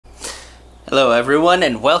Hello everyone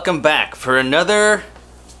and welcome back for another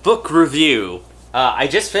book review. I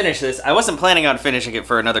just finished this. I wasn't planning on finishing it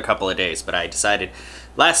for another couple of days, but I decided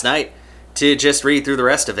last night to just read through the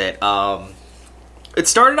rest of it. It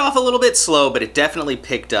started off a little bit slow, but it definitely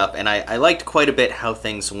picked up, and I liked quite a bit how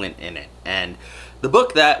things went in it. And the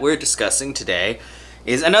book that we're discussing today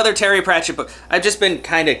is another Terry Pratchett book. I've just been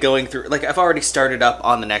kind of going through, like, I've already started up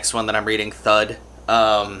on the next one that I'm reading, Thud.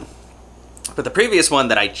 But the previous one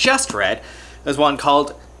that I just read was one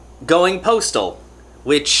called Going Postal,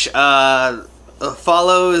 which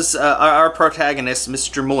follows our protagonist,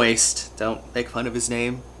 Mr. Moist. Don't make fun of his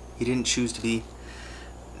name. He didn't choose to be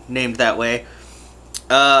named that way.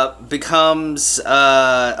 Becomes,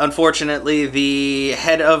 unfortunately, the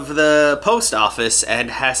head of the post office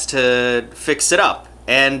and has to fix it up.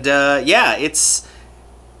 And, yeah, it's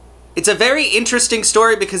a very interesting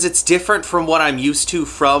story because it's different from what I'm used to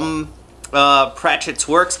from Pratchett's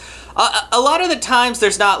works. A lot of the times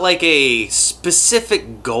there's not like a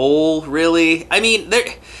specific goal, really. I mean,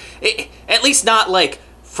 at least not like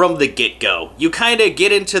from the get-go. You kind of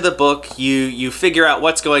get into the book, you figure out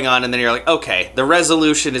what's going on, and then you're like, okay, the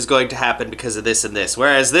resolution is going to happen because of this and this.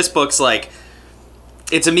 Whereas this book's like,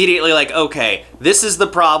 it's immediately like, okay, this is the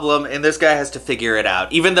problem, and this guy has to figure it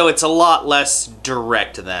out. Even though it's a lot less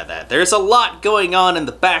direct than that. There's a lot going on in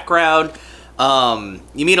the background.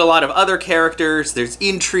 You meet a lot of other characters, there's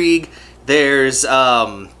intrigue, there's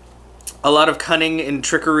a lot of cunning and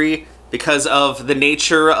trickery because of the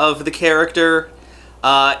nature of the character.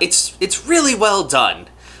 It's really well done.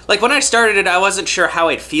 Like, when I started it, I wasn't sure how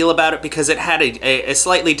I'd feel about it because it had a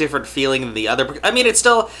slightly different feeling than the other book. I mean, it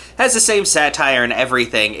still has the same satire and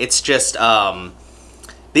everything, it's just,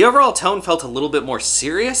 the overall tone felt a little bit more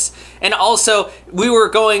serious, and also, we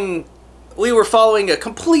were following a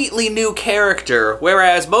completely new character,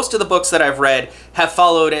 whereas most of the books that I've read have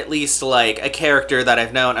followed at least, like, a character that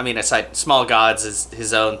I've known. I mean, aside, Small Gods is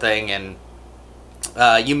his own thing, and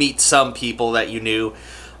you meet some people that you knew.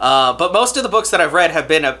 But most of the books that I've read have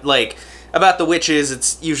been, like, about the witches.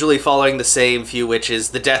 It's usually following the same few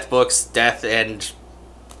witches. The Death books, Death and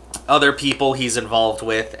other people he's involved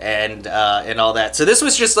with, and all that. So this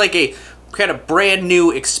was just, like, a kind of brand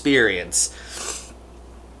new experience.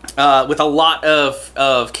 With a lot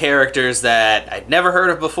of characters that I'd never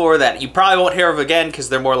heard of before, that you probably won't hear of again because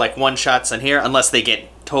they're more like one-shots in here, unless they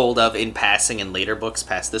get told of in passing in later books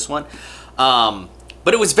past this one.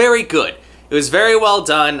 But it was very good. It was very well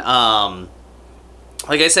done.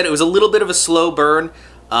 Like I said, it was a little bit of a slow burn,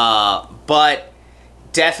 but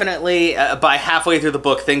definitely by halfway through the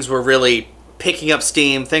book, things were really picking up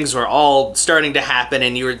steam. Things were all starting to happen,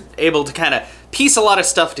 and you were able to kind of piece a lot of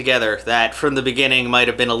stuff together that from the beginning might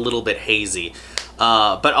have been a little bit hazy.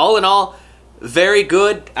 But all in all, very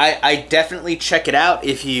good. I definitely check it out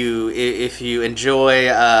if you enjoy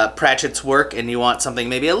Pratchett's work and you want something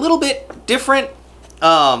maybe a little bit different.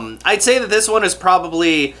 I'd say that this one is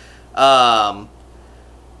probably, well,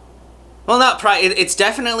 it's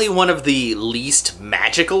definitely one of the least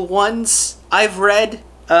magical ones I've read.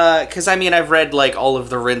 Because, I mean, I've read, like, all of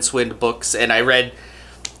the Rincewind books, and I read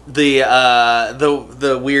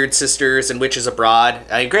the Weird Sisters and Witches Abroad.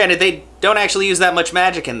 Granted, they don't actually use that much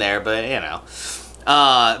magic in there, but, you know.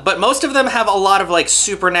 But most of them have a lot of, like,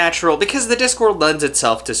 supernatural, because the Discworld lends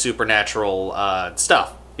itself to supernatural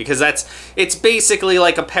stuff. Because it's basically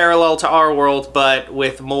like a parallel to our world, but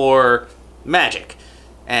with more magic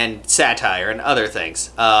and satire and other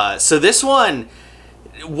things. So this one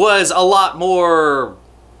was a lot more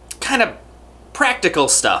kind of practical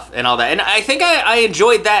stuff and all that, and I think I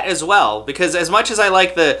enjoyed that as well, because as much as I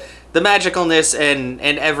like the magicalness and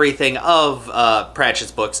everything of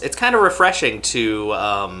Pratchett's books, it's kind of refreshing to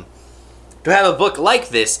have a book like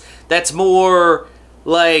this that's more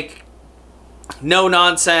like no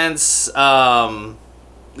nonsense,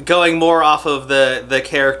 going more off of the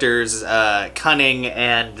characters' cunning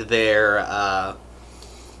and their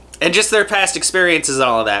and just their past experiences and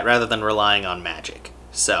all of that, rather than relying on magic.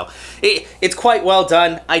 So, it's quite well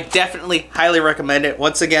done. I definitely highly recommend it.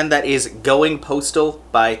 Once again, that is Going Postal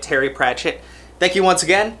by Terry Pratchett. Thank you once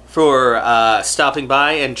again for stopping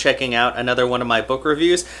by and checking out another one of my book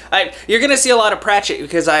reviews. You're going to see a lot of Pratchett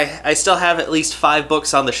because I still have at least 5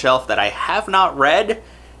 books on the shelf that I have not read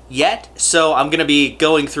yet. So I'm going to be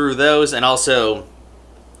going through those, and also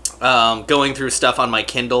going through stuff on my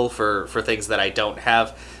Kindle for things that I don't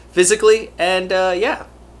have physically. And yeah.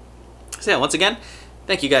 So yeah, once again,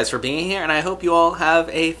 thank you guys for being here, and I hope you all have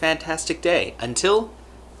a fantastic day. Until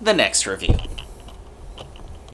the next review.